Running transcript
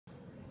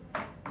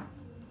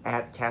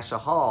at Cascia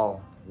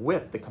Hall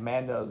with the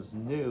Commandos'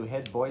 new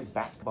head boys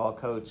basketball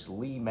coach,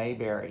 Lee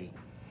Mayberry.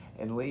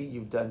 And Lee,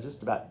 you've done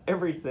just about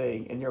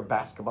everything in your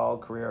basketball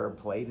career.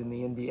 Played in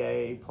the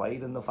NBA,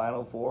 played in the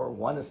Final Four,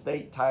 won a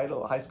state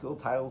title, high school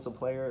title as a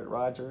player at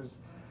Rogers,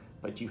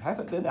 but you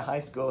haven't been a high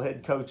school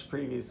head coach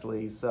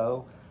previously.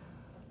 So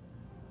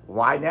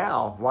why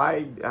now?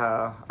 Why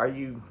are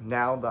you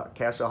now the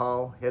Cascia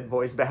Hall head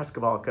boys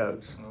basketball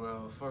coach?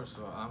 Well, first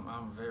of all,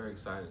 I'm very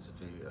excited to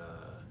be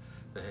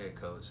the head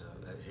coach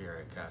here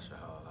at Cascia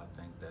Hall. I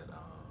think that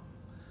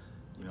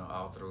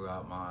all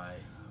throughout my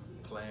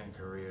playing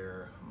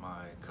career,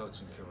 my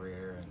coaching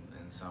career,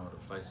 and some of the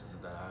places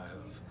that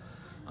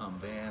I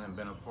have been and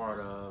been a part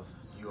of,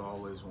 you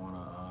always want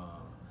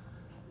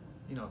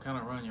to kind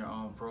of run your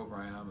own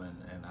program,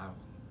 and I've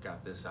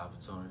got this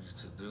opportunity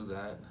to do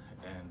that,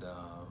 and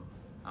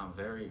I'm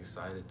very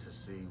excited to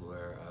see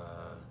where.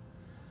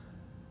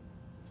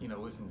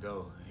 We can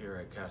go here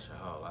at Cascia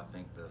Hall. I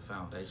think the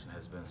foundation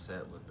has been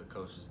set with the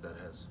coaches that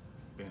has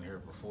been here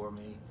before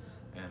me,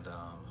 and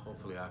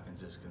hopefully I can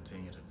just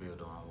continue to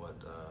build on what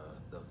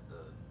the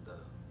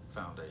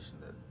foundation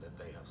that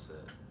they have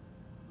set.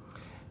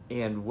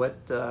 And what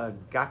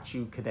got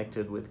you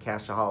connected with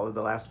Cascia Hall in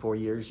the last 4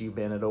 years you've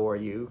been at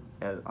ORU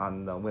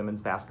on the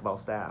women's basketball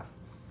staff?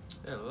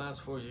 Yeah, the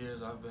last 4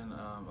 years I've been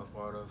a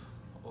part of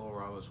Oral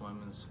Roberts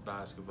women's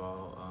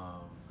basketball.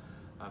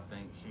 I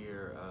think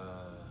here,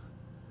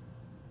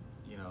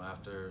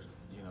 after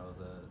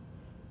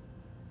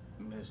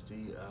the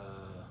Misty,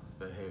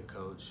 the head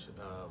coach,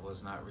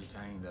 was not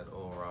retained at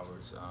Oral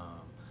Roberts,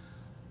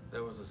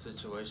 there was a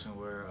situation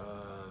where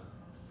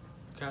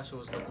Cascia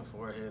was looking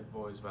for a head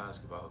boys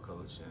basketball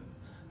coach,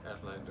 and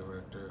athletic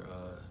director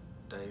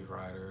Dave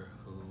Ryder,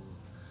 who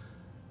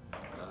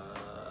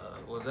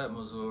was at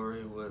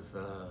Missouri with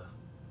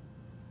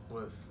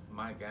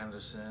Mike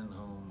Anderson,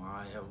 whom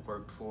I have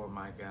worked for,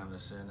 Mike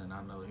Anderson, and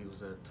I know he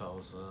was at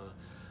Tulsa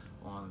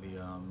on the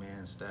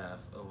men's staff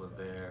over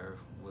there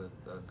with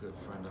a good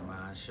friend of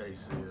mine, Shay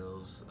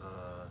Seals,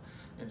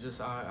 and just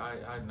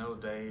I know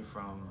Dave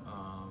from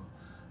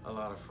a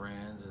lot of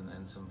friends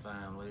and some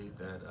family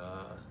that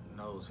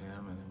knows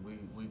him, and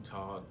we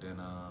talked, and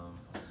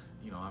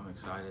I'm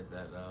excited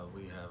that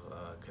we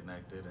have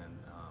connected, and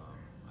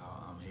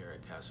I'm here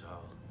at Cascia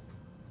Hall.